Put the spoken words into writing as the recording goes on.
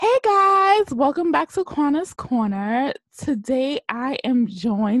welcome back to Quanna's Corner. Today I am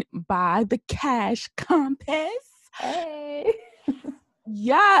joined by the Cash Compass. Hey.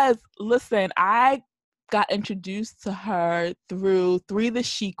 Yes, listen, I got introduced to her through Three the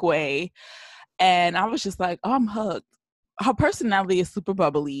Chic Way, and I was just like, oh, I'm hooked. Her personality is super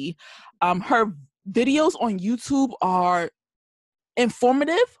bubbly. Her videos on YouTube are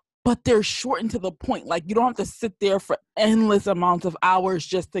informative, but they're short and to the point. Like, you don't have to sit there for endless amounts of hours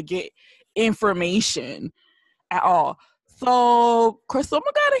just to get information at all. So, Crystal, I'm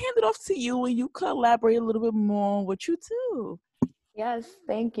gonna hand it off to you and you could elaborate a little bit more on what you do. Yes,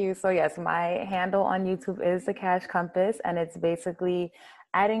 thank you. So yes, my handle on YouTube is the Cash Compass, and it's basically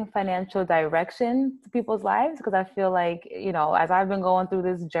adding financial direction to people's lives because I feel like, as I've been going through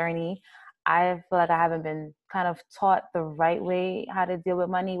this journey, I feel like I haven't been kind of taught the right way how to deal with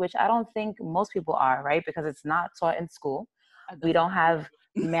money, which I don't think most people are, right? Because it's not taught in school. We don't have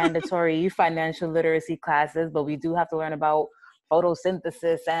mandatory financial literacy classes, but we do have to learn about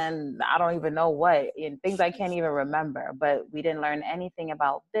photosynthesis and I don't even know what, and things I can't even remember. But we didn't learn anything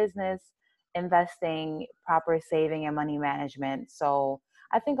about business, investing, proper saving, and money management. So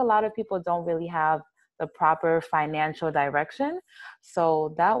I think a lot of people don't really have the proper financial direction.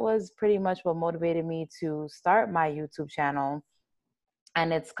 So that was pretty much what motivated me to start my YouTube channel.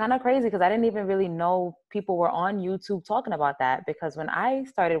 And it's kind of crazy because I didn't even really know people were on YouTube talking about that. Because when I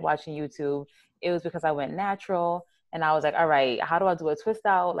started watching YouTube, it was because I went natural and I was like, all right, how do I do a twist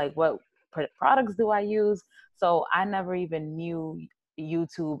out? Like, what products do I use? So I never even knew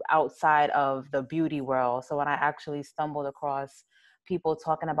YouTube outside of the beauty world. So when I actually stumbled across people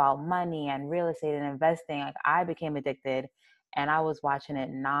talking about money and real estate and investing, like I became addicted and I was watching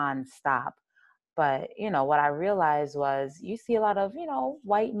it nonstop. But, what I realized was you see a lot of,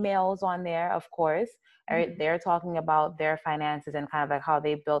 white males on there, of course. Right? They're talking about their finances and kind of like how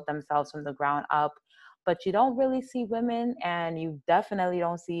they built themselves from the ground up. But you don't really see women, and you definitely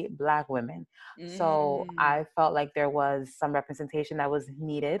don't see Black women. So I felt like there was some representation that was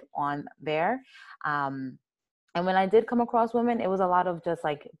needed on there. And when I did come across women, it was a lot of just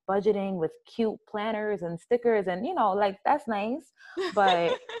like budgeting with cute planners and stickers and, like that's nice.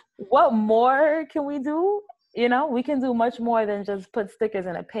 But what more can we do? We can do much more than just put stickers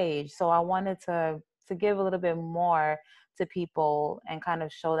in a page. So I wanted to give a little bit more to people and kind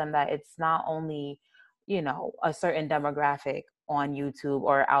of show them that it's not only, a certain demographic on YouTube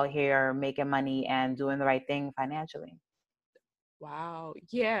or out here making money and doing the right thing financially. Wow.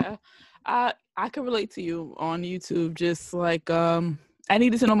 Yeah. I could relate to you on YouTube. Just like I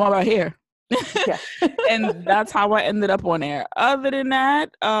needed to know more about hair. Yeah. And that's how I ended up on there. Other than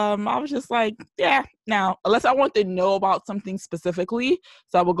that, I was just like, yeah, now unless I want to know about something specifically,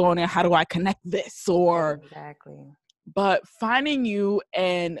 so I would go in there, how do I connect this? Or Exactly. but finding you,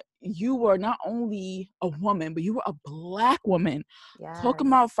 and you were not only a woman, but you were a Black woman talking Yes.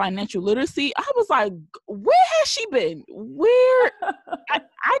 about financial literacy. I was like, where has she been? Where?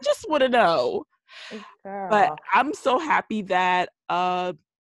 I just want to know. But Girl. I'm so happy that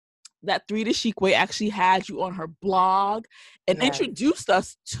that Three the Chic Way actually had you on her blog and Yes. introduced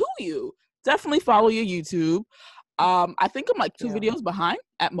us to you. Definitely follow your YouTube. I think I'm like 2 videos behind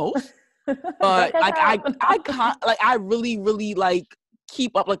at most. But like I really, really like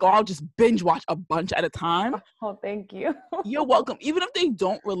keep up, like, or I'll just binge watch a bunch at a time. Oh, thank you. You're welcome. Even if they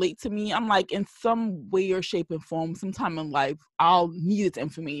don't relate to me, I'm like, in some way or shape and form, sometime in life, I'll need its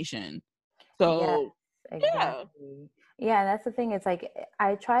information. Yes, So yeah. exactly. Yeah, that's the thing. It's like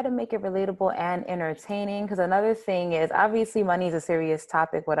I try to make it relatable and entertaining because another thing is obviously money is a serious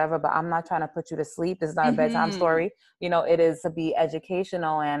topic, whatever, but I'm not trying to put you to sleep. This is not a bedtime story. It is to be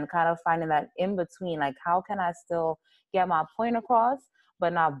educational and kind of finding that in between. Like, how can I still get my point across,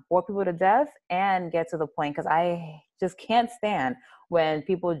 but not bore people to death and get to the point? Because I just can't stand when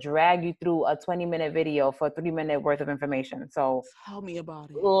people drag you through a 20-minute video for a 3-minute worth of information. So Tell me about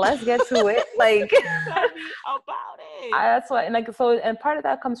it. let's get to it. Like, Tell me about it. that's what, and like, so, and part of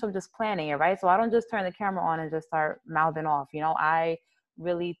that comes from just planning it, right? So I don't just turn the camera on and just start mouthing off. I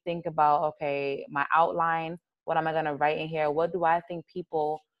really think about, okay, my outline, what am I going to write in here? What do I think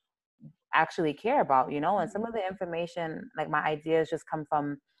people actually care about, and some of the information, like my ideas just come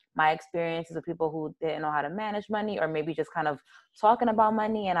from my experiences of people who didn't know how to manage money or maybe just kind of talking about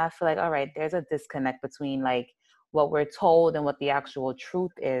money. And I feel like, all right, there's a disconnect between like what we're told and what the actual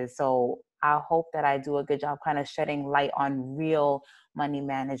truth is. So I hope that I do a good job kind of shedding light on real money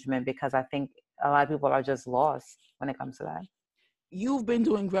management because I think a lot of people are just lost when it comes to that. You've been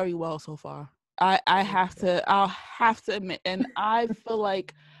doing very well so far. I'll have to admit, and I feel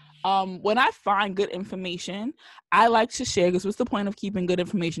like When I find good information, I like to share, because what's the point of keeping good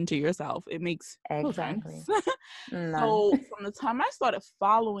information to yourself? It makes no Exactly. sense. None. So from the time I started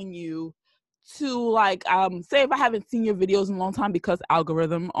following you to like say if I haven't seen your videos in a long time because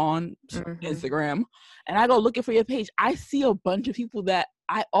algorithm on Mm-hmm. Instagram, and I go looking for your page, I see a bunch of people that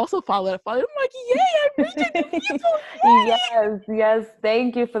I also follow. I'm like, yay, I'm reaching new people. Yes, yes.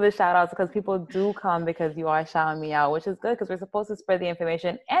 Thank you for the shout outs, because people do come because you are shouting me out, which is good because we're supposed to spread the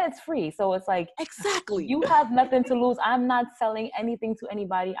information and it's free. So it's like Exactly. you have nothing to lose. I'm not selling anything to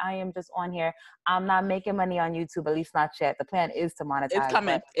anybody. I am just on here. I'm not making money on YouTube, at least not yet. The plan is to It's monetize,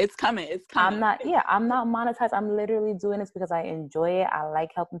 coming. but It's coming. It's I'm coming. not, yeah, I'm not monetized. I'm literally doing this because I enjoy it. I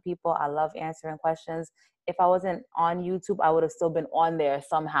like helping people. I love answering questions. If I wasn't on YouTube, I would have still been on there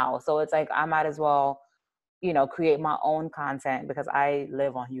somehow. So it's like I might as well, create my own content because I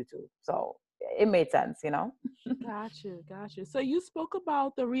live on YouTube. So it made sense. Gotcha. So you spoke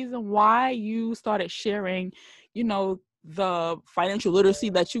about the reason why you started sharing, the financial literacy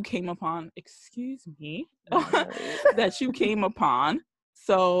that you came upon. Excuse me, No worries. that you came upon.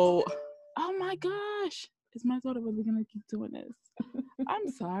 So, oh my gosh, is my daughter really gonna keep doing this? I'm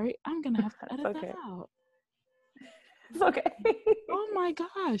sorry. I'm gonna have to It's edit that okay. out. It's okay. Oh my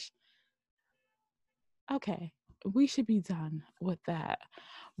gosh. Okay, we should be done with that.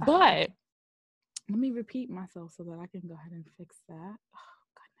 But let me repeat myself so that I can go ahead and fix that. Oh,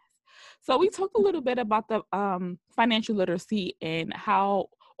 goodness. So we talked a little bit about the financial literacy and how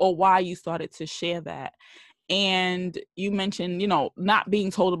or why you started to share that. And you mentioned, not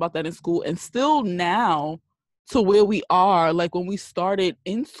being told about that in school, and still now to where we are, like when we started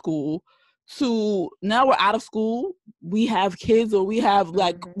in school to now we're out of school, we have kids or we have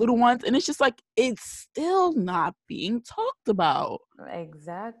like little ones, and it's just like it's still not being talked about.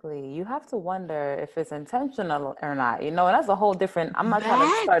 Exactly. You have to wonder if it's intentional or not, and that's a whole different. I'm not trying to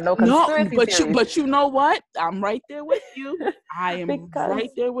That start no no, conspiracy but you theories but you know what? I'm right there with you. I am because right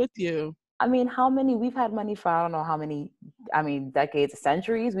there with you. I mean, how many we've had money for, I don't know how many, I mean, decades,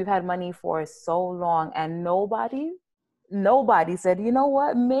 centuries. We've had money for so long, and nobody said, you know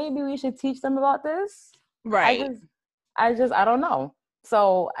what, maybe we should teach them about this. I Right. just, I don't know.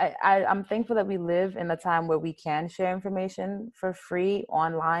 So I'm thankful that we live in a time where we can share information for free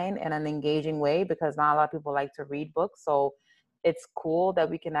online in an engaging way, because not a lot of people like to read books. So it's cool that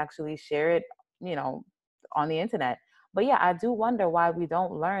we can actually share it, you know, on the internet. But yeah, I do wonder why we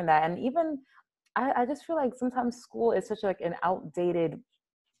don't learn that. And even I just feel like sometimes school is such like an outdated,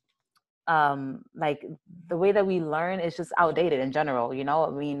 like the way that we learn is just outdated in general. I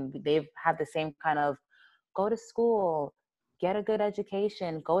mean, they've had the same kind of go to school, get a good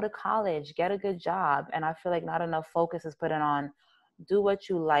education, go to college, get a good job. And I feel like not enough focus is put in on do what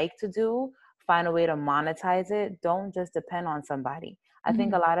you like to do, find a way to monetize it. Don't just depend on somebody. I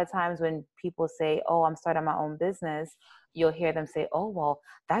think a Mhm. lot of times when people say, oh, I'm starting my own business, you'll hear them say, oh, well,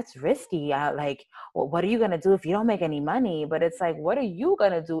 that's risky. Like, well, what are you going to do if you don't make any money? But it's like, what are you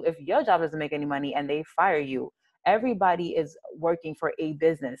going to do if your job doesn't make any money and they fire you? Everybody is working for a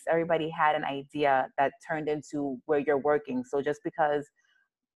business. Everybody had an idea that turned into where you're working. So just because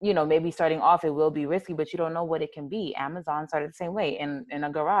maybe starting off it will be risky, but you don't know what it can be. Amazon started the same way in a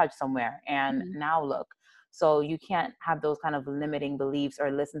garage somewhere, and Mhm. now look. So you can't have those kind of limiting beliefs or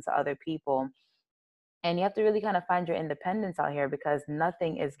listen to other people. And you have to really kind of find your independence out here because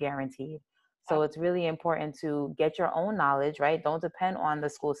nothing is guaranteed. So it's really important to get your own knowledge, right? Don't depend on the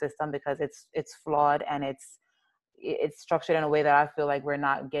school system because it's flawed and it's structured in a way that I feel like we're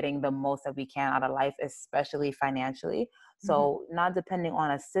not getting the most that we can out of life, especially financially. Mhm. So not depending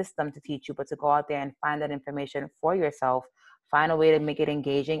on a system to teach you, but to go out there and find that information for yourself, find a way to make it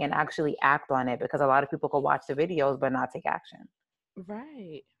engaging and actually act on it, because a lot of people could watch the videos but not take action.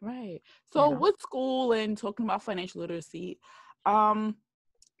 Right. You So know? with school and talking about financial literacy, um,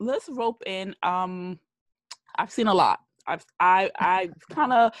 let's rope in. I've seen a lot. I've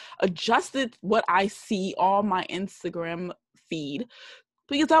kind of adjusted what I see on my Instagram feed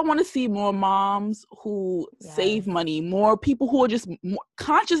because I want to see more moms who Yes. save money, more people who are just more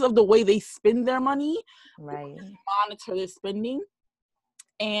conscious of the way they spend their money, who Right. just monitor their spending.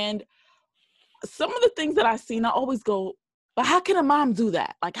 And some of the things that I've seen, I always go, but how can a mom do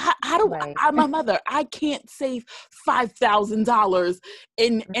that? Like, how do Right. I'm a mother? I can't save $5,000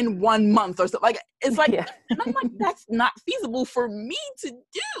 in 1 month or something. Like, it's like, Yeah. and I'm like, that's not feasible for me to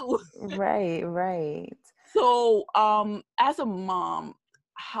do. Right. Right. So, as a mom,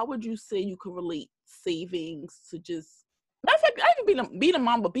 how would you say you could relate savings to just, matter of fact, not even being a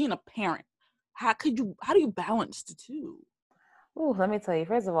mom, but being a parent? How do you balance the two? Ooh, let me tell you,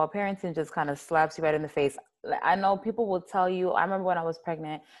 first of all, parenting just kind of slaps you right in the face. I know people will tell you, I remember when I was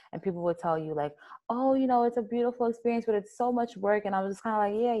pregnant and people would tell you like, oh, it's a beautiful experience, but it's so much work. And I was just kind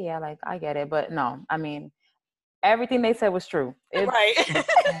of like, yeah, like I get it. But no, I mean, everything they said was true. It's Right.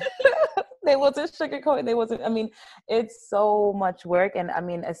 they wasn't sugarcoating. They wasn't, I mean, it's so much work. And I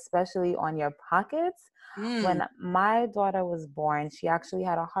mean, especially on your pockets. Mm. When my daughter was born, she actually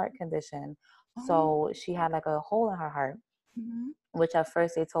had a heart condition. Oh. So she had like a hole in her heart, Mhm. which at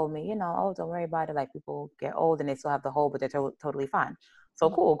first they told me, oh, don't worry about it. Like people get old and they still have the hole, but they're totally fine. So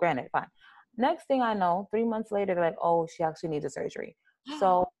cool, granted, fine. Next thing I know, 3 months later, they're like, oh, she actually needs a surgery.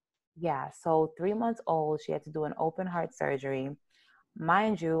 So yeah, so 3 months old, she had to do an open heart surgery.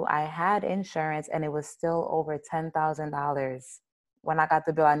 Mind you, I had insurance and it was still over $10,000. When I got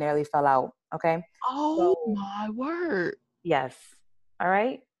the bill, I nearly fell out. Okay. Oh So my word. yes. All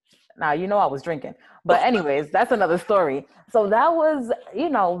right. Now, I was drinking. But, anyways, that's another story. So, that was,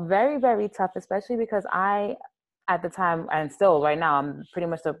 very, very tough, especially because at the time, and still right now, I'm pretty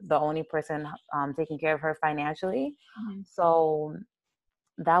much the only person taking care of her financially. Mhm. So,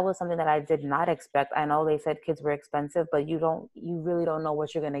 that was something that I did not expect. I know they said kids were expensive, but you really don't know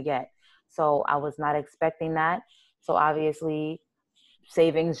what you're going to get. So, I was not expecting that. So, obviously,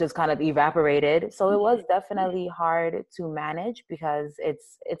 savings just kind of evaporated. So it was definitely hard to manage because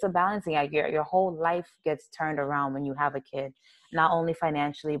it's a balancing act. Your whole life gets turned around when you have a kid, not only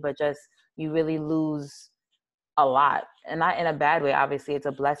financially, but just you really lose a lot. And not in a bad way. Obviously, it's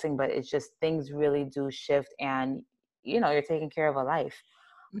a blessing, but it's just things really do shift, and you're taking care of a life.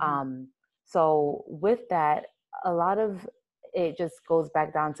 Mhm. Um, so with that, a lot of it just goes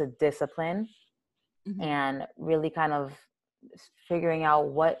back down to discipline Mhm. and really kind of figuring out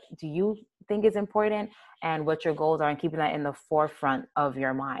what do you think is important and what your goals are, and keeping that in the forefront of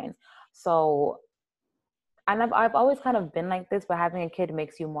your mind. So, and I've always kind of been like this, but having a kid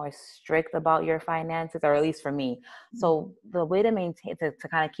makes you more strict about your finances, or at least for me. Mhm. So the way to maintain to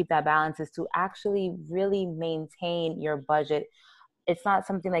kind of keep that balance is to actually really maintain your budget. It's not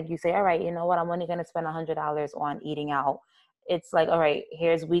something like you say, all right, you know what, I'm only going to spend $100 on eating out. It's like, all right,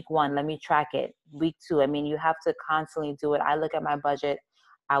 here's week one, let me track it. Week two, I mean, you have to constantly do it. I look at my budget,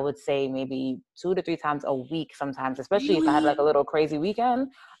 I would say maybe 2 to 3 times a week sometimes, especially if I had Really? like a little crazy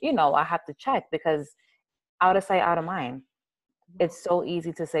weekend. I have to check, because out of sight, out of mind. Wow. It's so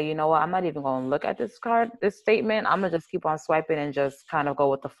easy to say, you know what, I'm not even going to look at this statement. I'm going to just keep on swiping and just kind of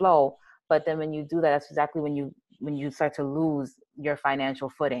go with the flow. But then when you do that, that's exactly when you start to lose your financial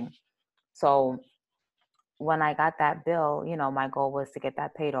footing. So when I got that bill, my goal was to get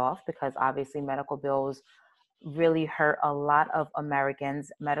that paid off, because obviously medical bills really hurt a lot of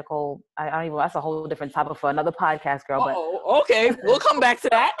Americans. I don't even, that's a whole different topic for another podcast, girl. But Oh, okay. We'll come back to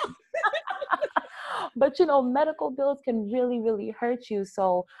that. but medical bills can really, really hurt you.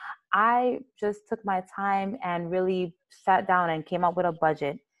 So I just took my time and really sat down and came up with a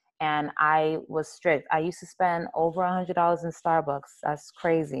budget. And I was strict. I used to spend over $100 in Starbucks. That's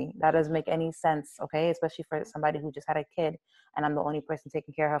crazy. That doesn't make any sense, okay? Especially for somebody who just had a kid, and I'm the only person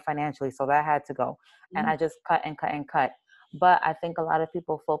taking care of her financially. So that had to go. And Mhm. I just cut and cut and cut. But I think a lot of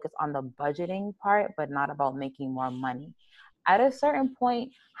people focus on the budgeting part, but not about making more money. At a certain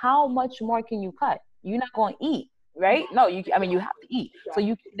point, how much more can you cut? You're not going to eat, right? No, I mean, you have to eat. So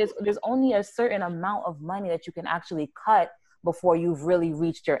there's only a certain amount of money that you can actually cut before you've really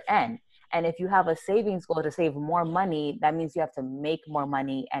reached your end. And if you have a savings goal to save more money, that means you have to make more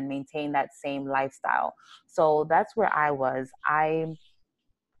money and maintain that same lifestyle. So that's where I was.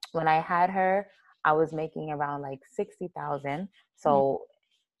 When I had her, I was making around like 60,000. Mhm. So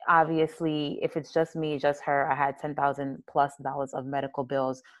obviously, if it's just me, just her, I had $10,000+ of medical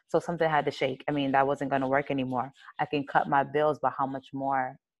bills. So something had to shake. I mean, that wasn't going to work anymore. I can cut my bills, but how much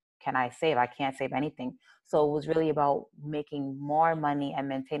more can I save? I can't save anything. So it was really about making more money and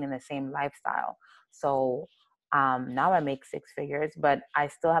maintaining the same lifestyle. So now I make six figures, but I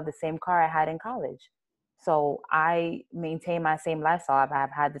still have the same car I had in college. So I maintain my same lifestyle.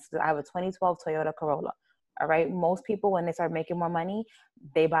 I've had this. I have a 2012 Toyota Corolla. All right. Most people, when they start making more money,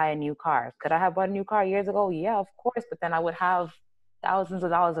 they buy a new car. Could I have bought a new car years ago? Yeah, of course. But then I would have thousands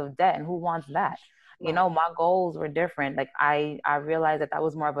of dollars of debt, and who wants that? Right. My goals were different. Like I realized that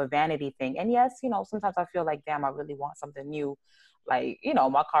was more of a vanity thing. And yes, sometimes I feel like, damn, I really want something new. Like,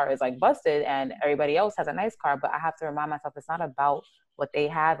 my car is like busted and everybody else has a nice car, but I have to remind myself it's not about what they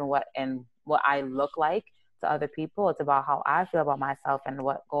have and what I look like to other people. It's about how I feel about myself and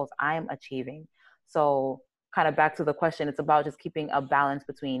what goals I'm achieving. So kind of back to the question, it's about just keeping a balance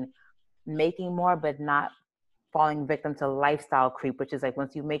between making more but not falling victim to lifestyle creep, which is like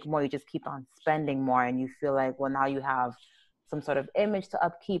once you make more, you just keep on spending more, and you feel like, well, now you have some sort of image to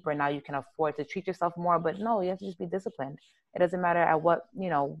upkeep, or now you can afford to treat yourself more. But no, you have to just be disciplined. It doesn't matter at what,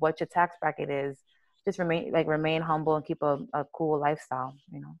 what your tax bracket is. Just remain humble and keep a cool lifestyle,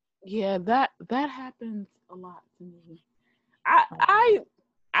 Yeah, that happens a lot to me.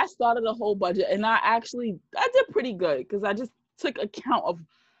 I started a whole budget, and I did pretty good because I just took account of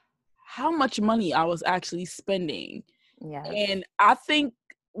how much money I was actually spending. Yes. And I think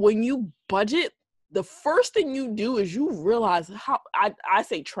when you budget, the first thing you do is you realize how I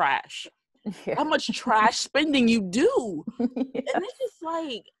say trash. Yeah. How much trash spending you do. Yes. And it's just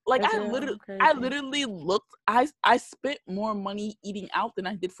like I literally looked, I spent more money eating out than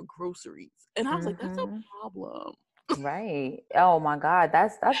I did for groceries. And I was like, that's a problem. Right. Oh my God.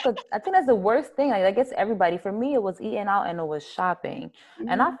 That's I think that's the worst thing. I guess everybody, for me, it was eating out and it was shopping.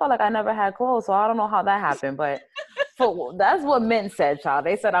 And I felt like I never had clothes. So I don't know how that happened, but that's what Mint said, child.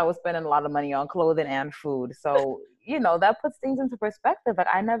 They said I was spending a lot of money on clothing and food. So, that puts things into perspective. Like,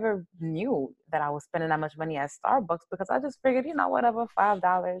 I never knew that I was spending that much money at Starbucks because I just figured, whatever,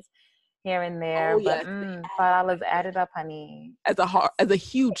 $5 here and there. Oh, yes. But $5 added up, honey. As a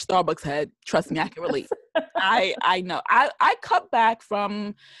huge Starbucks head, trust me, I can relate. I know. I cut back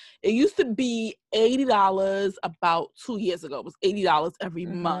from, it used to be $80 about 2 years ago. It was $80 every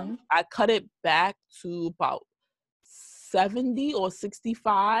month. I cut it back to about 70 or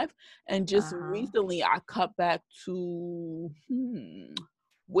 65, and just recently I cut back to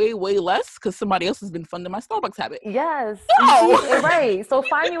way less because somebody else has been funding my Starbucks habit. Yes. Oh. Right. So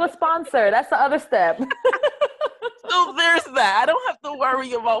find you a sponsor. That's the other step. So there's that. I don't have to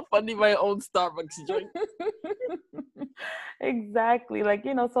worry about funding my own Starbucks drink. Exactly. Like,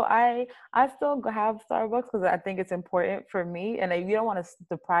 so I still have Starbucks because I think it's important for me. And you don't want to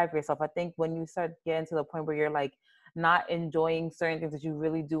deprive yourself. I think when you start getting to the point where you're like not enjoying certain things that you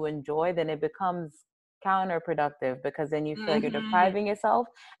really do enjoy, then it becomes counterproductive because then you feel like you're depriving yourself,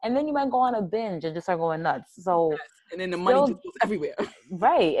 and then you might go on a binge and just start going nuts. So and then the money just goes everywhere.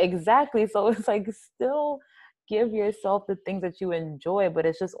 Right, exactly. So it's like, still give yourself the things that you enjoy, but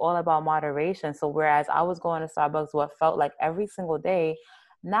it's just all about moderation. So whereas I was going to Starbucks what felt like every single day,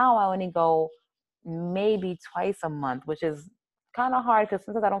 now I only go maybe twice a month, which is kind of hard because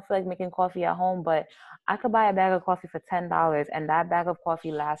sometimes I don't feel like making coffee at home, but I could buy a bag of coffee for $10, and that bag of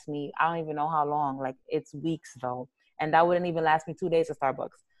coffee lasts me, I don't even know how long. Like, it's weeks though. And that wouldn't even last me 2 days at Starbucks.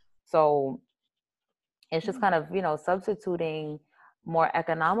 So it's just kind of, substituting more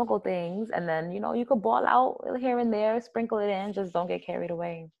economical things. And then, you could ball out here and there, sprinkle it in, just don't get carried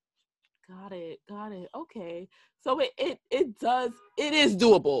away. Got it. Okay. So it is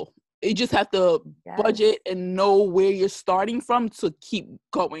doable. You just have to budget and know where you're starting from to keep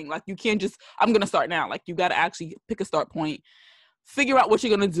going. Like, you can't just, I'm going to start now. Like, you got to actually pick a start point, figure out what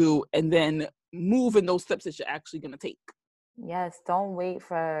you're going to do, and then move in those steps that you're actually going to take. Yes. Don't wait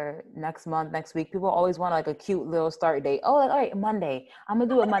for next month, next week. People always want like a cute little start date. Oh, all right, Monday. I'm going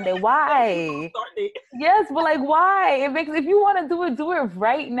to do it Monday. Why? Yes, but like, why? If you want to do it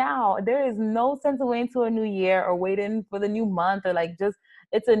right now. There is no sense of waiting till a new year or waiting for the new month, or like, just,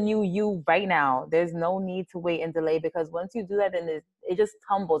 it's a new you right now. There's no need to wait and delay, because once you do that, then it just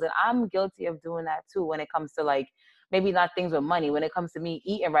tumbles. And I'm guilty of doing that too when it comes to, like, maybe not things with money. When it comes to me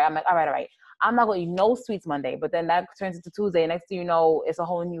eating right, I'm like, all right. I'm not going to eat no sweets Monday. But then that turns into Tuesday. Next thing you know, it's a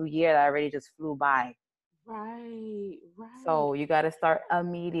whole new year that already just flew by. Right. So you got to start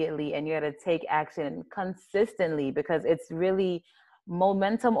immediately, and you got to take action consistently, because it's really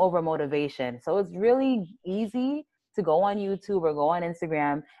momentum over motivation. So it's really easy to go on YouTube or go on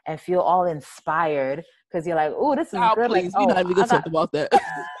Instagram and feel all inspired because you're like, oh, this is good. Please, like, we're not even going to talk about that.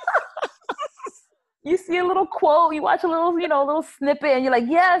 You see a little quote, you watch a little, little snippet, and you're like,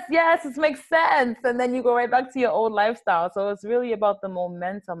 yes, this makes sense. And then you go right back to your old lifestyle. So it's really about the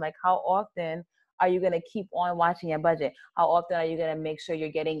momentum. Like, how often are you going to keep on watching your budget? How often are you going to make sure you're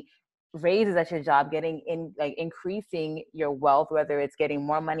getting raises at your job, increasing your wealth, whether it's getting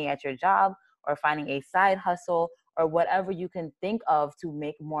more money at your job or finding a side hustle or whatever you can think of to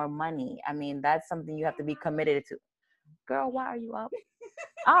make more money. I mean, that's something you have to be committed to. Girl, why are you up?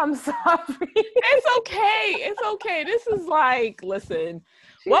 I'm sorry. It's okay. This is like, listen,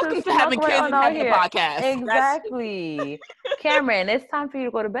 welcome to having kids and having a podcast. Exactly. Cameron, it's time for you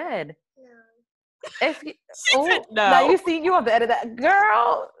to go to bed. No. No. Now you see, you have to edit that.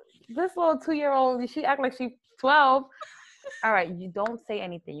 Girl, this little 2-year-old, she act like she's 12. All right, you don't say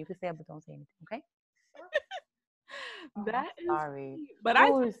anything. You can say it, but don't say anything, okay? Sorry. Sweet. But I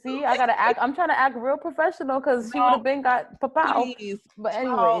gotta act. I'm trying to act real professional because she would have been got papow. But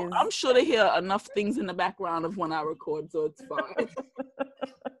anyways, I'm sure they hear enough things in the background of when I record, so it's fine.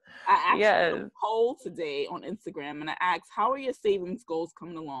 I actually did Yes. a poll today on Instagram and I asked, how are your savings goals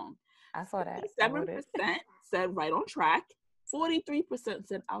coming along? I saw that. I wrote it. 57% said right on track. 43%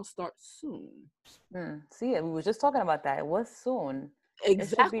 said I'll start soon. See, we were just talking about that. It was soon. It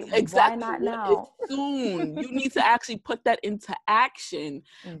should be, why Exactly. not What is now? soon? You need to actually put that into action.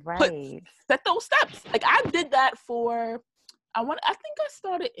 Right. Set those steps. Like I did that for, I think I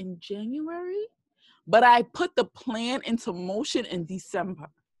started in January, but I put the plan into motion in December.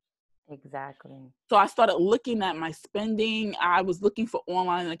 Exactly. So I started looking at my spending. I was looking for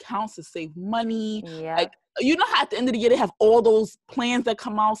online accounts to save money. Yeah. Like, you know how at the end of the year they have all those plans that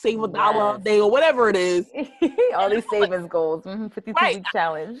come out, save $1 a Yes. day or whatever it is. All these savings goals. 52-week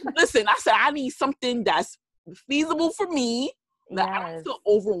challenge. Listen, I said I need something that's feasible for me, that I don't Yes. feel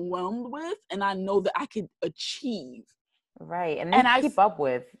overwhelmed with, and I know that I could achieve. Right. And And then keep up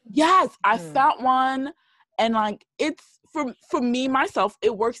with. Yes, I found one, and like it's for me myself,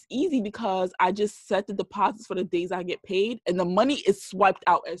 it works easy because I just set the deposits for the days I get paid, and the money is swiped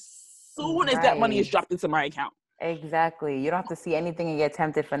out as soon as that money is dropped into my account. Exactly. You don't have to see anything and get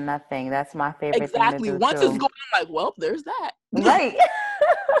tempted for nothing. That's my favorite thing to Exactly. do Once too. it's going, I'm like, well, there's that. Right.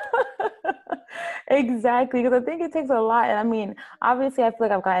 Exactly. Because I think it takes a lot. And I mean, obviously, I feel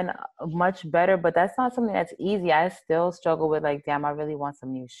like I've gotten much better, but that's not something that's easy. I still struggle with like, damn, I really want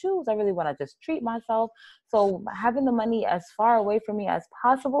some new shoes. I really want to just treat myself. So having the money as far away from me as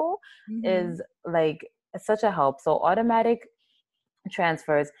possible is like such a help. So automatic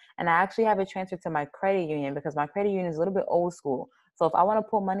transfers, and I actually have it transferred to my credit union because my credit union is a little bit old school. So if I want to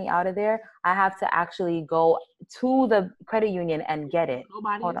pull money out of there, I have to actually go to the credit union and get it.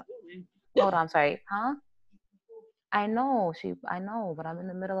 Hold on. Hold on, I'm sorry. Huh? I know, but I'm in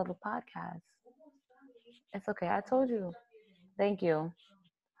the middle of a podcast. It's okay. I told you. Thank you.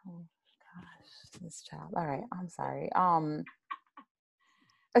 Oh gosh, this child. All right, I'm sorry.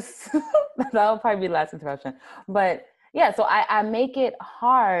 That'll probably be the last interruption. But yeah, so I make it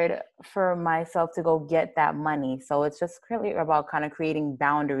hard for myself to go get that money. So it's just really about kind of creating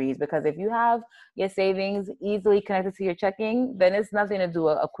boundaries, because if you have your savings easily connected to your checking, then it's nothing to do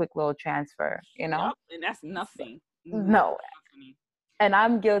a quick little transfer, you know? Yep, and that's nothing. No. And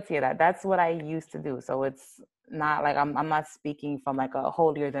I'm guilty of that. That's what I used to do. So it's not like I'm not speaking from like a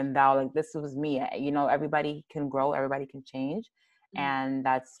holier than thou. Like this was me. You know, everybody can grow, everybody can change. And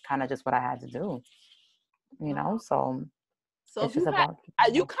that's kind of just what I had to do. You know, so if it's just about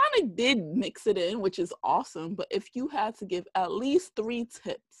you kind of did mix it in, which is awesome. But if you had to give at least 3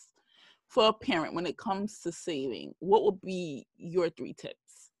 tips for a parent when it comes to saving, what would be your 3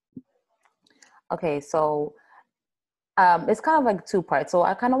 tips? Okay, so it's kind of like 2 parts. So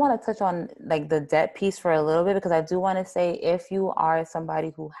I kind of want to touch on like the debt piece for a little bit, because I do want to say if you are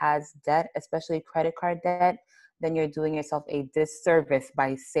somebody who has debt, especially credit card debt, then you're doing yourself a disservice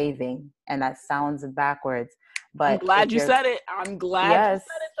by saving. And that sounds backwards. But I'm glad you said it. I'm glad you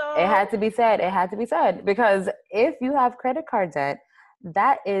said it though. It had to be said. It had to be said, because if you have credit card debt,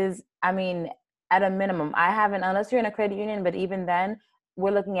 that is, I mean, at a minimum, I haven't, unless you're in a credit union, but even then,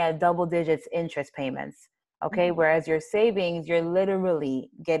 we're looking at double digits interest payments. Okay. Whereas your savings, you're literally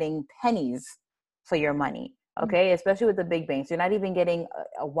getting pennies for your money. Okay. Especially with the big banks, you're not even getting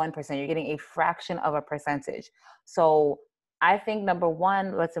a 1%, you're getting a fraction of a percentage. So I think number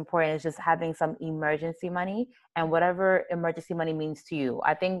one, what's important is just having some emergency money, and whatever emergency money means to you.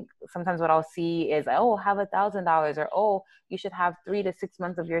 I think sometimes what I'll see is, oh, have $1,000, or, oh, you should have 3 to 6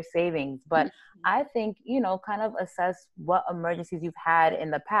 months of your savings. But I think, you know, kind of assess what emergencies you've had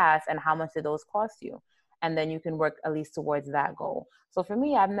in the past and how much did those cost you. And then you can work at least towards that goal. So for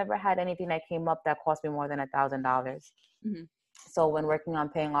me, I've never had anything that came up that cost me more than $1,000. So when working on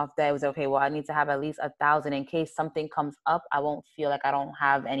paying off debt, it was okay, well, I need to have at least 1,000 in case something comes up. I won't feel like I don't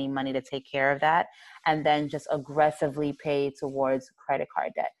have any money to take care of that. And then just aggressively pay towards credit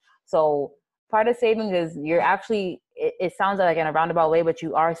card debt. So part of savings is you're actually, it sounds like in a roundabout way, but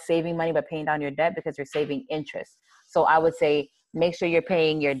you are saving money by paying down your debt because you're saving interest. So I would say, make sure you're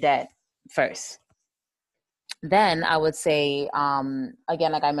paying your debt first. Then I would say,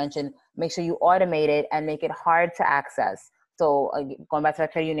 again, like I mentioned, make sure you automate it and make it hard to access. So going back to the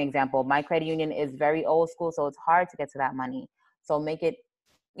credit union example, my credit union is very old school, so it's hard to get to that money. So make it,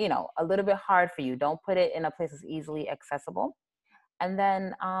 you know, a little bit hard for you. Don't put it in a place that's easily accessible. And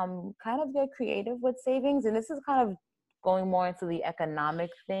then kind of get creative with savings. And this is kind of going more into the economic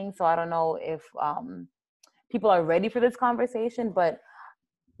thing. So I don't know if people are ready for this conversation, but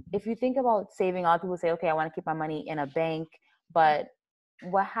if you think about saving, a lot of people say, okay, I want to keep my money in a bank. But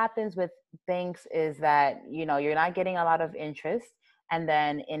what happens with banks is that, you know, you're not getting a lot of interest. And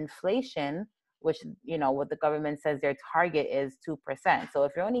then inflation which, you know, what the government says their target is 2%. So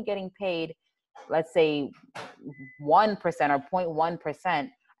if you're only getting paid, let's say 1% or 0.1%,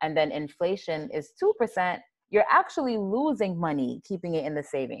 and then inflation is 2%, you're actually losing money keeping it in the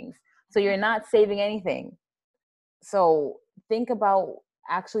savings. So you're not saving anything. So think about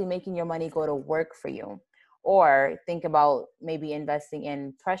actually making your money go to work for you. Or think about maybe investing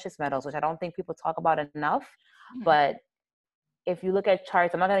in precious metals, which I don't think people talk about enough. But if you look at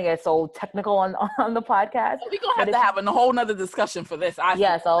charts, I'm not going to get so technical on the podcast. We're going to have to have a whole nother discussion for this.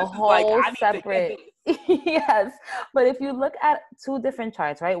 Yes, a whole separate. Yes. But if you look at two different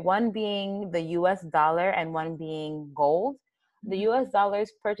charts, right? One being the US dollar and one being gold, the US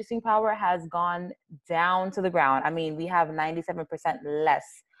dollar's purchasing power has gone down to the ground. I mean, we have 97% less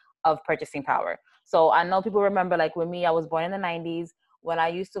of purchasing power. So I know people remember, like with me, I was born in the 90s. When I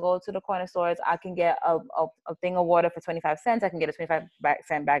used to go to the corner stores, I can get a thing of water for 25 cents. I can get a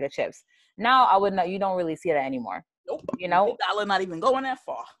 25-cent bag of chips. Now I would not, you don't really see that anymore. Nope. You know, the dollar not even going that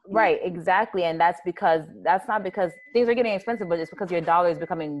far. Right, exactly. And that's not because things are getting expensive, but it's because your dollar is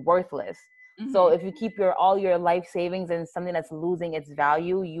becoming worthless. So if you keep all your life savings in something that's losing its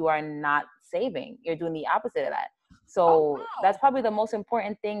value, you are not saving. You're doing the opposite of that. So that's probably the most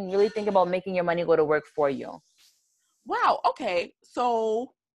important thing. Really think about making your money go to work for you. Wow. Okay.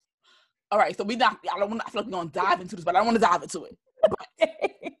 So, all right. So I feel like we're going to dive into this, but I don't want to dive into it. But,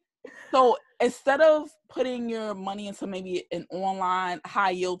 so instead of putting your money into maybe an online high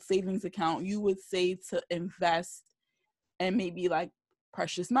yield savings account, you would say to invest in maybe like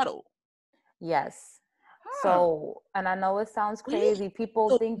precious metal. Yes. So, and I know it sounds crazy.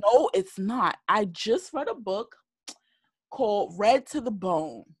 People think. No, it's not. I just read a book called Red to the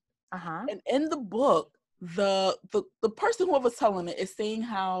Bone. And in the book, the person who was telling it is saying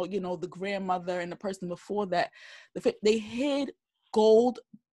how, you know, the grandmother and the person before that, they hid gold,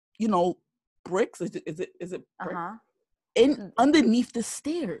 you know, bricks. Is it in underneath the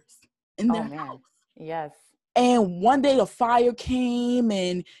stairs in their house? Yes. And one day a fire came,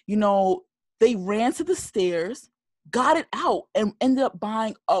 and you know, they ran to the stairs, got it out, and ended up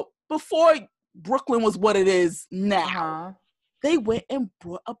buying up before Brooklyn was what it is now. They went and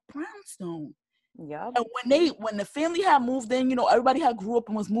brought a brownstone. Yeah. And when the family had moved in, you know, everybody had grew up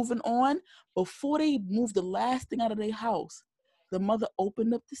and was moving on. Before they moved the last thing out of their house, the mother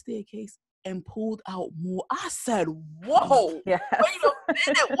opened up the staircase and pulled out more. I said, whoa, yes. Wait a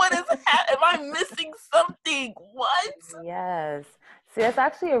minute, what is happening? Am I missing something? What? Yes. See, that's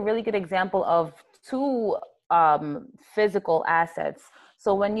actually a really good example of two physical assets.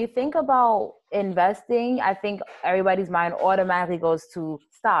 So when you think about investing, I think everybody's mind automatically goes to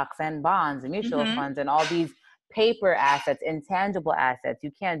stocks and bonds and mutual funds and all these paper assets, intangible assets.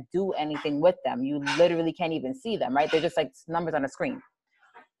 You can't do anything with them. You literally can't even see them, right? They're just like numbers on a screen.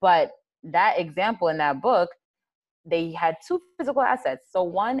 But that example in that book, they had two physical assets. So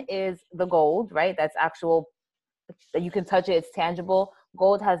one is the gold, right? That's actual, you can touch it, it's tangible.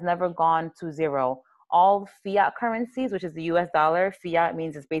 Gold has never gone to zero. All fiat currencies, which is the US dollar, fiat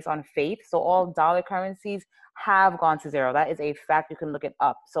means it's based on faith. So all dollar currencies have gone to zero. That is a fact. You can look it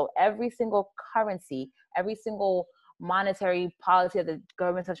up. So every single currency, every single monetary policy that the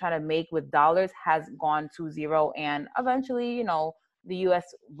governments are trying to make with dollars has gone to zero. And eventually, you know, the US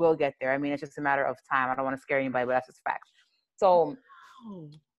will get there. I mean, it's just a matter of time. I don't want to scare anybody, but that's just fact. So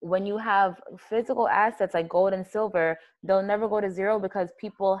when you have physical assets like gold and silver, they'll never go to zero because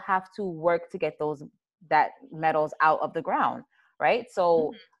people have to work to get that metals out of the ground, right?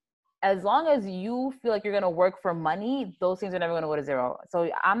 So as long as you feel like you're going to work for money, those things are never going to go to zero. So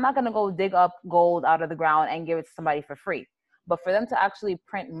I'm not going to go dig up gold out of the ground and give it to somebody for free. But for them to actually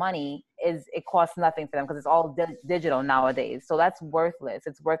print money, it costs nothing for them because it's all digital nowadays. So that's worthless.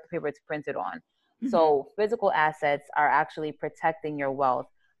 It's worth the paper it's printed on. So physical assets are actually protecting your wealth.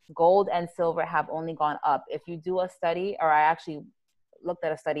 Gold and silver have only gone up. If you do a study, or I actually looked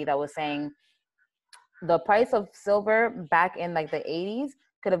at a study that was saying the price of silver back in like the 80s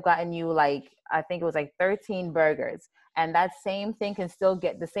could have gotten you like, I think it was like 13 burgers. And that same thing can still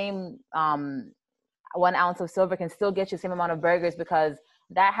get the same 1 ounce of silver can still get you the same amount of burgers because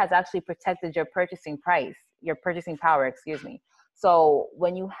that has actually protected your purchasing power, excuse me. So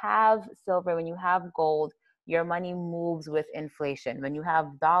when you have silver, when you have gold, your money moves with inflation. When you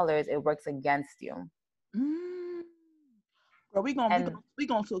have dollars, it works against you. Well, we're gonna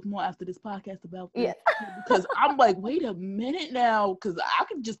talk more after this podcast about this because I'm like, wait a minute now, because I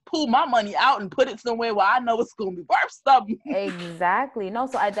can just pull my money out and put it somewhere where I know it's gonna be worth something. Exactly. No,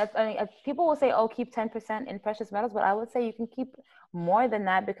 so I mean, people will say, "Oh, keep 10% in precious metals," but I would say you can keep more than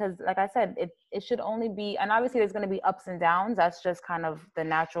that, because like I said, it should only be, and obviously there's going to be ups and downs. That's just kind of the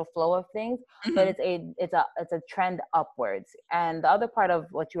natural flow of things, but Mhm. it's a trend upwards. And the other part of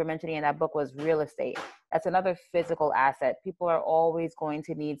what you were mentioning in that book was real estate. That's another physical asset. People are always going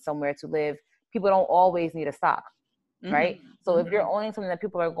to need somewhere to live. People don't always need a stock, right? Mhm. So if you're Mhm. owning something that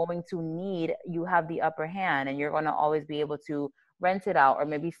people are going to need, you have the upper hand, and you're going to always be able to rent it out or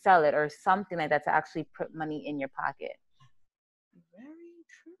maybe sell it or something like that to actually put money in your pocket. Very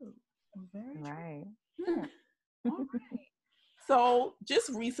true. Very true. Right. Hmm. All right. So just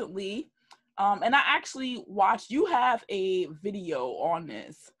recently, and I actually watched, you have a video on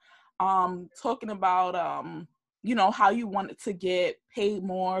this, talking about, how you wanted to get paid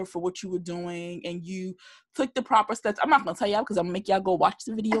more for what you were doing, and you took the proper steps. I'm not gonna tell y'all because I'm gonna make y'all go watch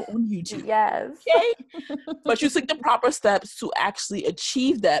the video on YouTube. Yes. Okay. But you took the proper steps to actually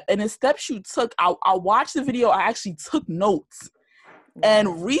achieve that. And the steps you took, I watched the video, I actually took notes. Yes.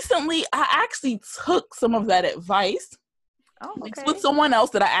 And recently, I actually took some of that advice Oh, mixed with okay. someone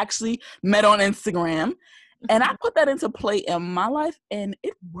else that I actually met on Instagram. And I put that into play in my life, and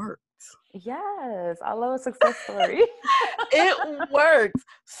it worked. Yes. I love a success story. It worked.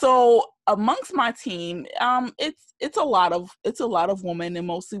 So amongst my team, it's a lot of women, and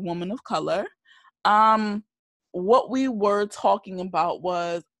mostly women of color. Um, what we were talking about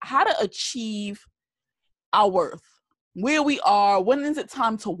was how to achieve our worth, where we are, when is it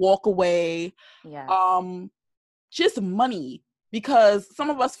time to walk away, Yes. just money, because some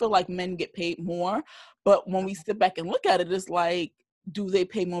of us feel like men get paid more, but when we sit back and look at it, it's like, do they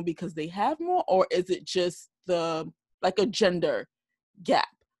pay more because they have more, or is it just like a gender gap?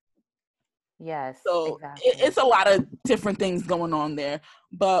 Yes, So exactly. it's a lot of different things going on there.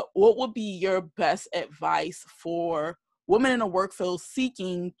 But what would be your best advice for women in the work field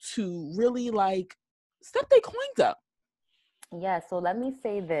seeking to really like step their coins up? Yeah, so let me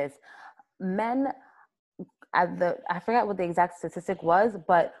say this. Men I forgot what the exact statistic was,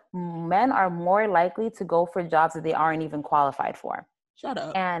 but men are more likely to go for jobs that they aren't even qualified for. Shut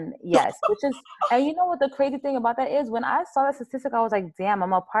up. And yes, which is, and you know what the crazy thing about that is, when I saw that statistic, I was like, damn,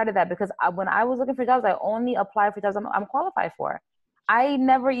 I'm a part of that, because when I was looking for jobs, I only applied for jobs I'm qualified for. I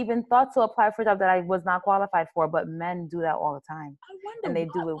never even thought to apply for a job that I was not qualified for, but men do that all the time. I wonder And they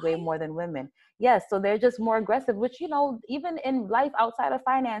what. do it way more than women. Yes, so they're just more aggressive, which, even in life outside of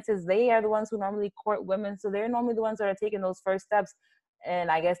finances, they are the ones who normally court women. So they're normally the ones that are taking those first steps. And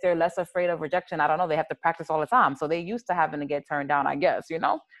I guess they're less afraid of rejection. I don't know. They have to practice all the time. So they used to having to get turned down, I guess.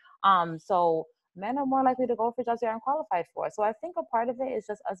 So men are more likely to go for jobs they aren't qualified for. So I think a part of it is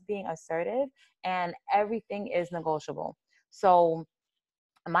just us being assertive, and everything is negotiable. So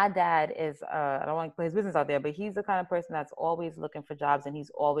my dad is I don't want to put his business out there, but he's the kind of person that's always looking for jobs, and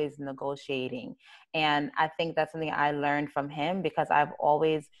he's always negotiating. And I think that's something I learned from him, because I've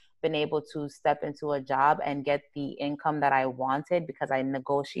always been able to step into a job and get the income that I wanted because I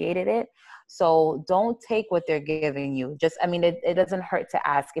negotiated it. So don't take what they're giving you. Just, I mean, it doesn't hurt to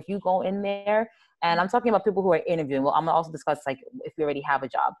ask. If you go in there, and I'm talking about people who are interviewing. Well, I'm gonna also discuss like if you already have a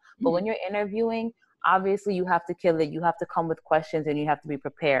job, but when you're interviewing, obviously you have to kill it. You have to come with questions, and you have to be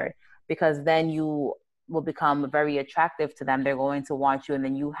prepared, because then you will become very attractive to them. They're going to want you, and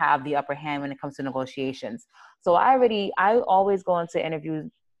then you have the upper hand when it comes to negotiations. So I always go into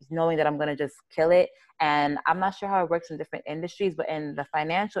interviews knowing that I'm going to just kill it. And I'm not sure how it works in different industries, but in the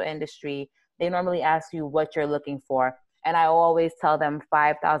financial industry, they normally ask you what you're looking for. And I always tell them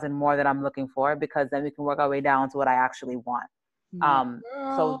 5,000 more that I'm looking for, because then we can work our way down to what I actually want. My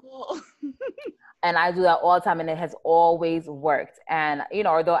So girl. and I do that all the time, and it has always worked. And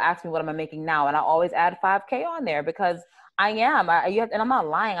or they'll ask me what am I making now, and I always add 5K on there, because and I'm not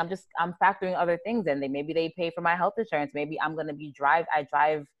lying. I'm factoring other things in. Maybe they pay for my health insurance. Maybe I'm gonna I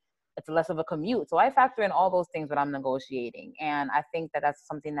drive. It's less of a commute, so I factor in all those things when I'm negotiating. And I think that that's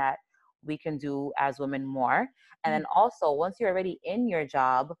something that we can do as women more. And then also, once you're already in your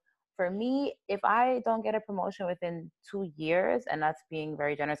job, for me, if I don't get a promotion within 2 years, and that's being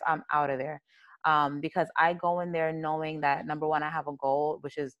very generous, I'm out of there. Because I go in there knowing that, number one, I have a goal,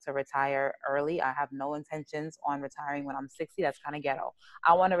 which is to retire early. I have no intentions on retiring when I'm 60. That's kind of ghetto.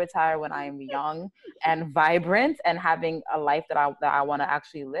 I want to retire when I am young and vibrant, and having a life that I want to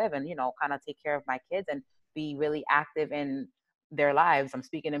actually live, and kind of take care of my kids and be really active in their lives. I'm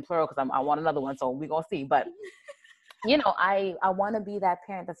speaking in plural because I want another one, so we're gonna see. But I want to be that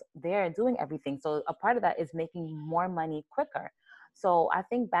parent that's there and doing everything. So a part of that is making more money quicker. So I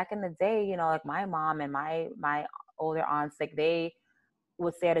think back in the day, like my mom and my older aunts, like they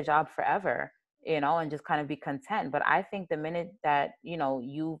would stay at a job forever, and just kind of be content. But I think the minute that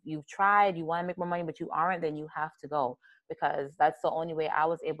you've tried, you want to make more money, but you aren't, then you have to go, because that's the only way I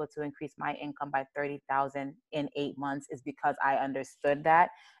was able to increase my income by 30,000 in 8 months, is because I understood that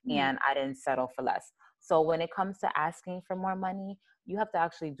and I didn't settle for less. So when it comes to asking for more money, you have to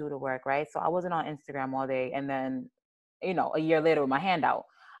actually do the work, right? So I wasn't on Instagram all day and then, a year later with my hand out.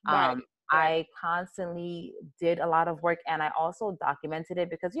 Right. I constantly did a lot of work, and I also documented it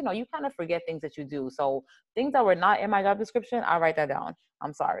because, you kind of forget things that you do. So things that were not in my job description, I write that down.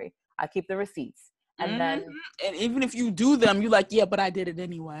 I'm sorry. I keep the receipts. And then, and even if you do them, you're like, yeah, but I did it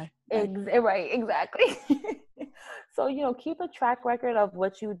anyway. right, exactly. So, keep a track record of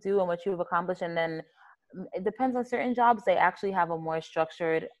what you do and what you've accomplished. And then it depends on certain jobs. They actually have a more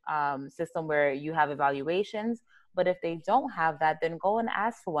structured system where you have evaluations. But if they don't have that, then go and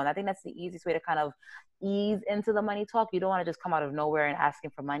ask for one. I think that's the easiest way to kind of ease into the money talk. You don't want to just come out of nowhere and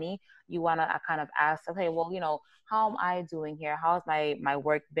asking for money. You want to kind of ask, okay, well, how am I doing here? How's my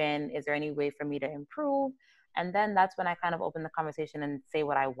work been? Is there any way for me to improve? And then that's when I kind of open the conversation and say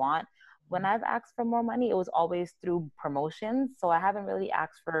what I want. When I've asked for more money, it was always through promotions. So I haven't really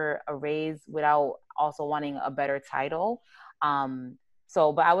asked for a raise without also wanting a better title.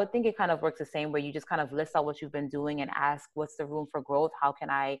 But I would think it kind of works the same way. You just kind of list out what you've been doing and ask, what's the room for growth? How can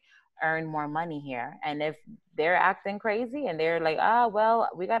I earn more money here? And if they're acting crazy and they're like, well,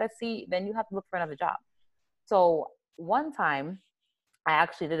 we got to see, then you have to look for another job. So one time I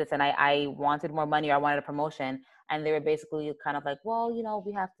actually did this, and I wanted more money, or I wanted a promotion. And they were basically kind of like, well,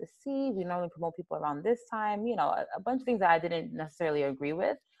 we have to see. We normally promote people around this time, a bunch of things that I didn't necessarily agree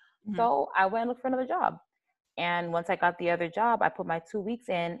with. So I went and looked for another job. And once I got the other job, I put my 2 weeks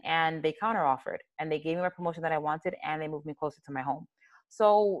in and they counter offered and they gave me my promotion that I wanted and they moved me closer to my home.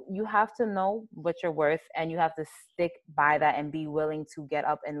 So you have to know what you're worth and you have to stick by that and be willing to get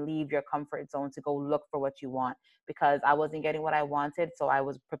up and leave your comfort zone to go look for what you want, because I wasn't getting what I wanted. So I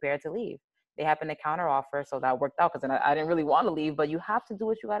was prepared to leave. They happened to counter offer. So that worked out, because I didn't really want to leave, but you have to do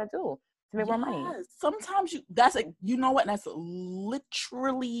what you got to do to make more money. Sometimes you know what? That's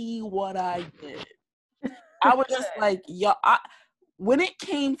literally what I did. I was just like, when it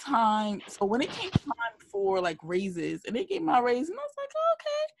came time for like raises, and they gave my raise, and I was like, oh,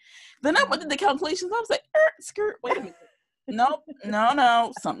 okay. Then I did the calculations. I was like, skirt, wait a minute.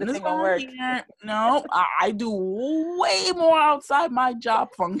 No, something is wrong here. No, I do way more outside my job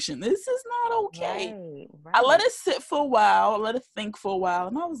function. This is not okay. Right. I let it sit for a while, let it think for a while,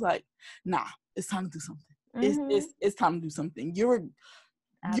 and I was like, nah, it's time to do something. It's time to do something. You're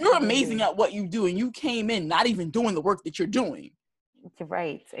amazing at what you do, and you came in not even doing the work that you're doing.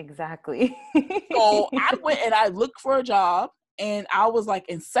 Right, exactly. So I went and I looked for a job, and I was like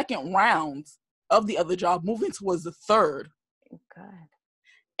in second rounds of the other job, moving towards the third. God.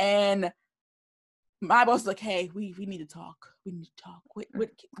 And my boss was like, hey, we need to talk. We need to talk.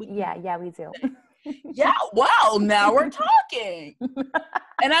 Yeah, we do. Yeah, wow, now we're talking.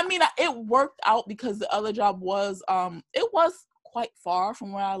 And I mean, it worked out because the other job was, it was quite far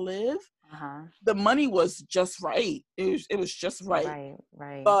from where I live. The money was just right. It was just right.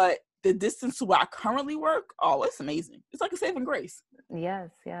 Right. But the distance to where I currently work, it's amazing. It's like a saving grace. Yes.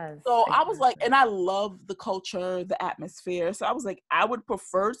 So exactly. I was like, and I love the culture, the atmosphere. So I was like, I would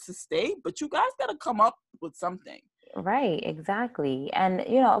prefer to stay, but you guys got to come up with something. Right, exactly. And,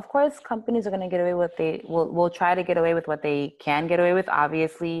 of course, companies are going to get away with will try to get away with what they can get away with.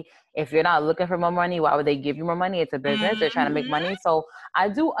 Obviously, if you're not looking for more money, why would they give you more money? It's a business. They're trying to make money. So I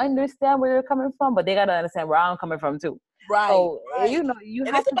do understand where you're coming from, but they got to understand where I'm coming from too. Right. So, right. you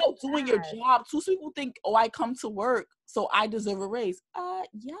and have it's about doing your job. Too. So people think, I come to work, so I deserve a raise.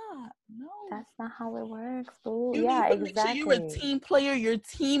 Yeah, no. That's not how it works, boo. You yeah, need to exactly. Make sure you're a team player. Your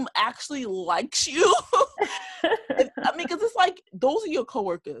team actually likes you. Because it's like, those are your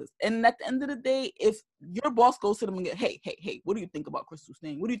coworkers. And at the end of the day, if your boss goes to them and goes, hey, what do you think about Crystal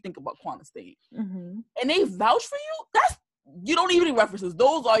staying? What do you think about Quanta staying? And they vouch for you, you don't need any references.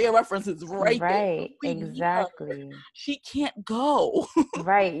 Those are your references right there. Right, exactly. She can't go.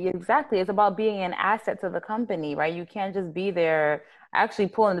 Right, exactly. It's about being an asset to the company, right? You can't just be there actually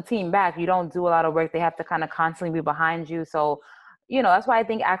pulling the team back. You don't do a lot of work. They have to kind of constantly be behind you. So, that's why I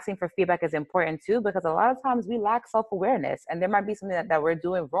think asking for feedback is important too, because a lot of times we lack self-awareness, and there might be something that we're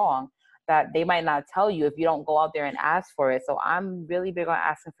doing wrong that they might not tell you if you don't go out there and ask for it. So I'm really big on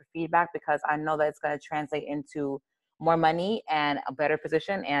asking for feedback, because I know that it's going to translate into more money and a better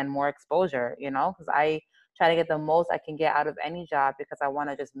position and more exposure, because I try to get the most I can get out of any job, because I want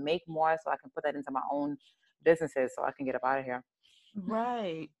to just make more so I can put that into my own businesses so I can get up out of here.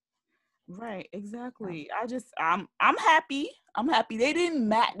 Right, exactly. I'm happy. They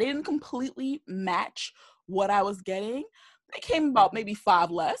didn't completely match what I was getting. They came about maybe 5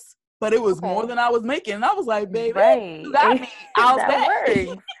 less, but it was more Okay. than I was making. And I was like, baby, you Right. got me. I'll That stay.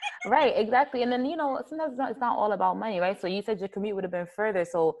 works. Right, exactly. And then, sometimes it's not all about money, right? So you said your commute would have been further.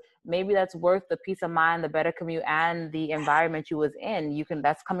 So maybe that's worth the peace of mind, the better commute, and the environment you was in.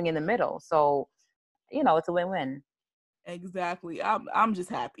 That's coming in the middle. So, it's a win-win. Exactly. I'm just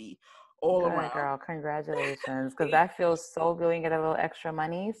happy all Good around. girl. Congratulations. Because that feels so good when you get a little extra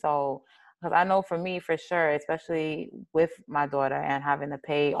money. So, because I know for me, for sure, especially with my daughter and having to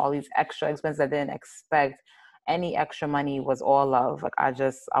pay all these extra expenses I didn't expect, any extra money was all love. Like, I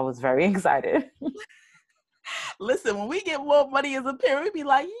was very excited. Listen, when we get more money as a parent, we be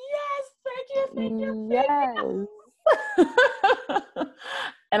like, yes, thank you, thank you, thank Yes.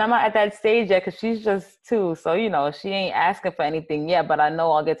 And I'm not at that stage yet because she's just 2. So, she ain't asking for anything yet. But I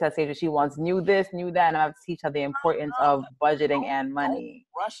know I'll get to that stage where she wants new this, new that. And I have to teach her the importance of budgeting and don't money.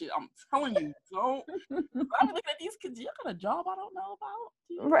 rush it. I'm telling you, don't. I be looking at these kids. You got a job I don't know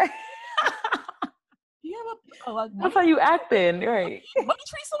about? Right. Do you have like That's money? how you acting, right? Money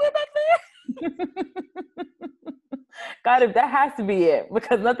tree somewhere back there? God, if that has to be it,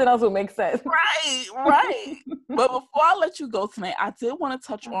 because nothing else would make sense. Right. But before I let you go tonight, I did want to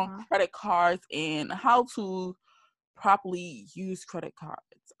touch on Uh-huh. credit cards and how to properly use credit cards.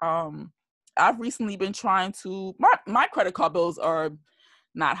 I've recently been trying to my credit card bills are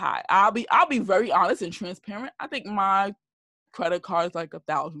not high. I'll be very honest and transparent. I think my credit card is like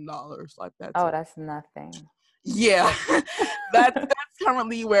 $1,000. Like that's Oh, it. that's nothing. Yeah. That's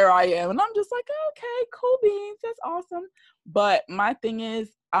currently where I am. And I'm just like, okay, cool beans. That's awesome. But my thing is,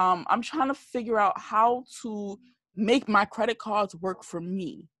 I'm trying to figure out how to make my credit cards work for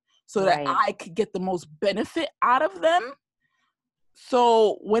me so that Right. I could get the most benefit out of them.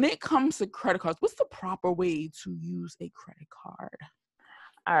 So when it comes to credit cards, what's the proper way to use a credit card?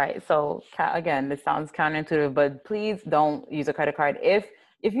 All right. So again, this sounds counterintuitive, but please don't use a credit card. If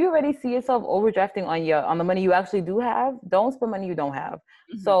you already see yourself overdrafting on the money you actually do have, don't spend money you don't have.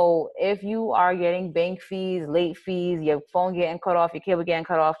 Mm-hmm. So if you are getting bank fees, late fees, your phone getting cut off, your cable getting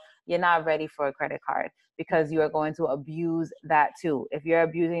cut off, you're not ready for a credit card because you are going to abuse that too. If you're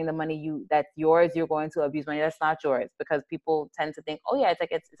abusing the money that's yours, you're going to abuse money that's not yours because people tend to think, oh yeah,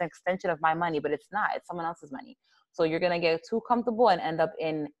 it's an extension of my money, but it's not. It's someone else's money. So you're going to get too comfortable and end up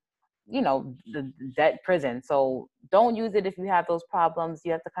in, the debt prison. So don't use it if you have those problems.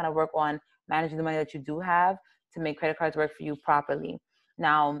 You have to kind of work on managing the money that you do have to make credit cards work for you properly.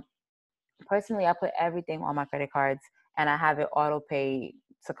 Now, personally, I put everything on my credit cards and I have it auto pay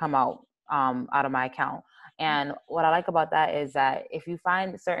to come out of my account. And what I like about that is that if you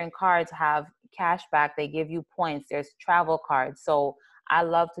find certain cards have cash back, they give you points. There's travel cards. So I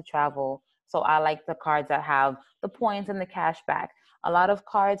love to travel. So I like the cards that have the points and the cash back. A lot of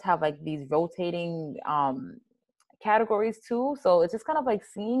cards have like these rotating categories too. So it's just kind of like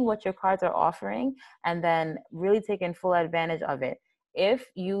seeing what your cards are offering and then really taking full advantage of it. If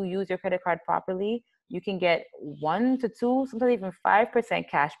you use your credit card properly, you can get 1 to 2, sometimes even 5%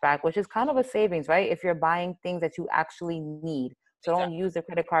 cash back, which is kind of a savings, right? If you're buying things that you actually need. So don't Exactly. use the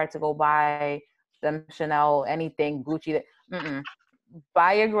credit card to go buy them Chanel, anything, Gucci. Mm-mm.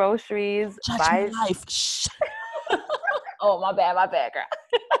 Buy your groceries, Judge my buy. life. Shh. Oh, my bad, girl.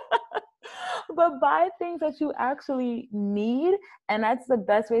 But buy things that you actually need, and that's the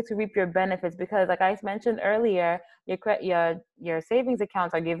best way to reap your benefits because like I mentioned earlier, your savings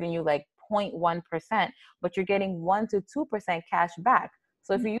accounts are giving you like 0.1%, but you're getting 1 to 2% cash back.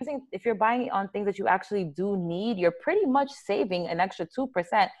 So if you're buying on things that you actually do need, you're pretty much saving an extra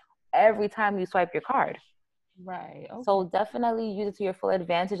 2% every time you swipe your card. Right. Okay. So definitely use it to your full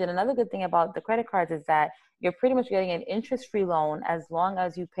advantage. And another good thing about the credit cards is that you're pretty much getting an interest-free loan as long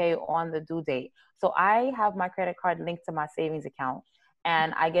as you pay on the due date. So I have my credit card linked to my savings account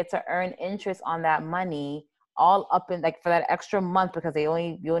and I get to earn interest on that money all up in like for that extra month because you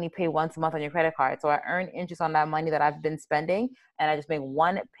only pay once a month on your credit card. So I earn interest on that money that I've been spending and I just make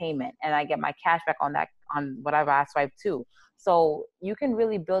one payment and I get my cash back on whatever I swipe to. So you can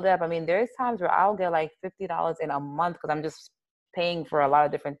really build it up. I mean, there's times where I'll get like $50 in a month because I'm just paying for a lot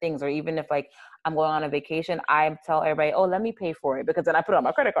of different things. Or even if like I'm going on a vacation, I tell everybody, "Oh, let me pay for it," because then I put it on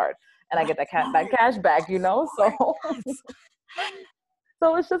my credit card and I get That's that smart. cash back. Smart. So Yes.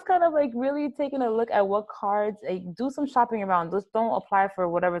 so it's just kind of like really taking a look at what cards, do some shopping around. Just don't apply for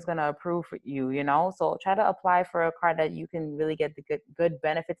whatever's going to approve for you. So try to apply for a card that you can really get the good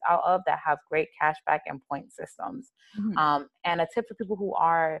benefits out of that have great cashback and point systems. Mhm. And a tip for people who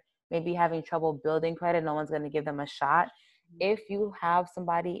are maybe having trouble building credit, no one's going to give them a shot. If you have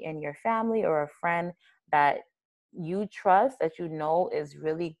somebody in your family or a friend that you trust, that you know is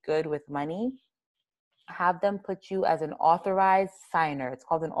really good with money, have them put you as an authorized signer. It's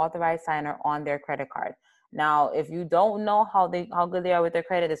called an authorized signer on their credit card. Now, if you don't know how good they are with their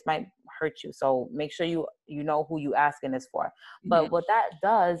credit, this might hurt you. So make sure you know who you asking this for. Mhm. But what that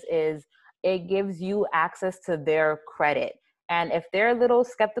does is it gives you access to their credit. And if they're a little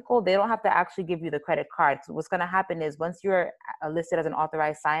skeptical, they don't have to actually give you the credit card. So what's going to happen is once you're listed as an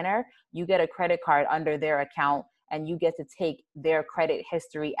authorized signer, you get a credit card under their account and you get to take their credit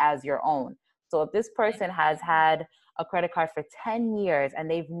history as your own. So if this person has had a credit card for 10 years and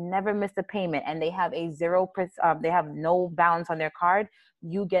they've never missed a payment and they have a 0%, they have no balance on their card,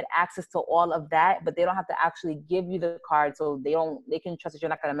 you get access to all of that, but they don't have to actually give you the card. So they can trust that you're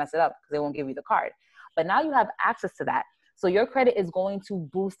not going to mess it up because they won't give you the card. But now you have access to that. So your credit is going to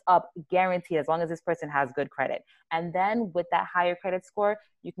boost up guaranteed as long as this person has good credit. And then with that higher credit score,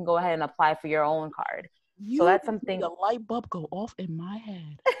 you can go ahead and apply for your own card. So that's something. The light bulb go off in my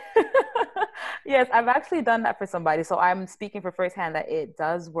head. Yes, I've actually done that for somebody. So I'm speaking for firsthand that it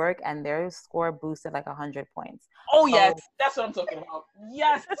does work and their score boosted like 100 points. Oh, yes. That's what I'm talking about.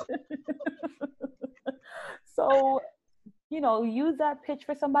 Yes. So, use that pitch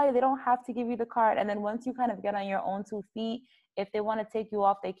for somebody. They don't have to give you the card. And then once you kind of get on your own 2 feet, if they want to take you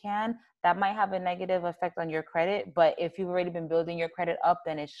off, they can. That might have a negative effect on your credit. But if you've already been building your credit up,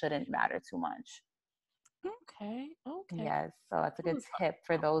 then it shouldn't matter too much. Okay. Yes, so that's a good tip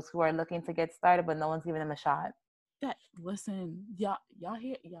for those who are looking to get started, but no one's giving them a shot. Listen, y'all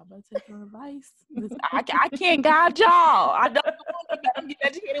hear? Y'all better take your advice. Listen, I can't guide y'all. I don't want to get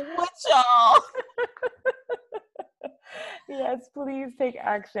educated with y'all. Yes, please take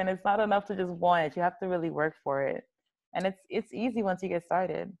action. It's not enough to just want it. You have to really work for it, and it's easy once you get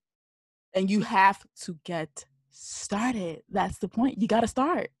started. And you have to get started. That's the point. You got to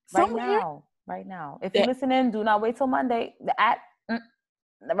start Right now. If you're listening, do not wait till Monday.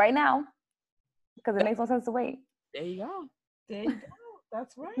 Right now, because it makes no sense to wait. There you go.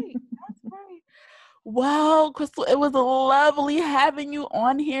 That's right. Well, Crystal, it was lovely having you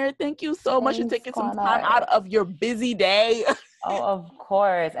on here. Thank you so much for taking some time out of your busy day. Oh, of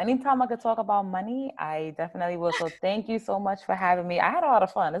course. Anytime I could talk about money, I definitely will. So thank you so much for having me. I had a lot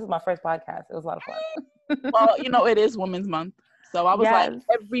of fun. This is my first podcast. It was a lot of fun. Well, it is Women's Month. So I was like,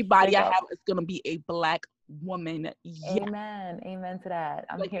 everybody I have is going to be a Black woman. Yeah. Amen to that.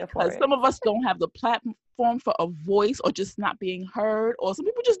 I'm here for it. Because some of us don't have the platform for a voice or just not being heard, or some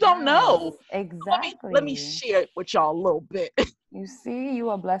people just don't know. Exactly. Let me share it with y'all a little bit. You see, you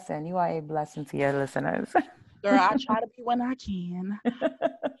are a blessing. You are a blessing to your listeners. Girl, I try to be when I can.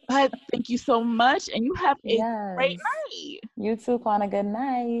 But thank you so much. And you have a great night. You too, Kwana. Good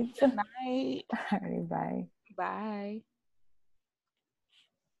night. Good night. All right, bye. Bye.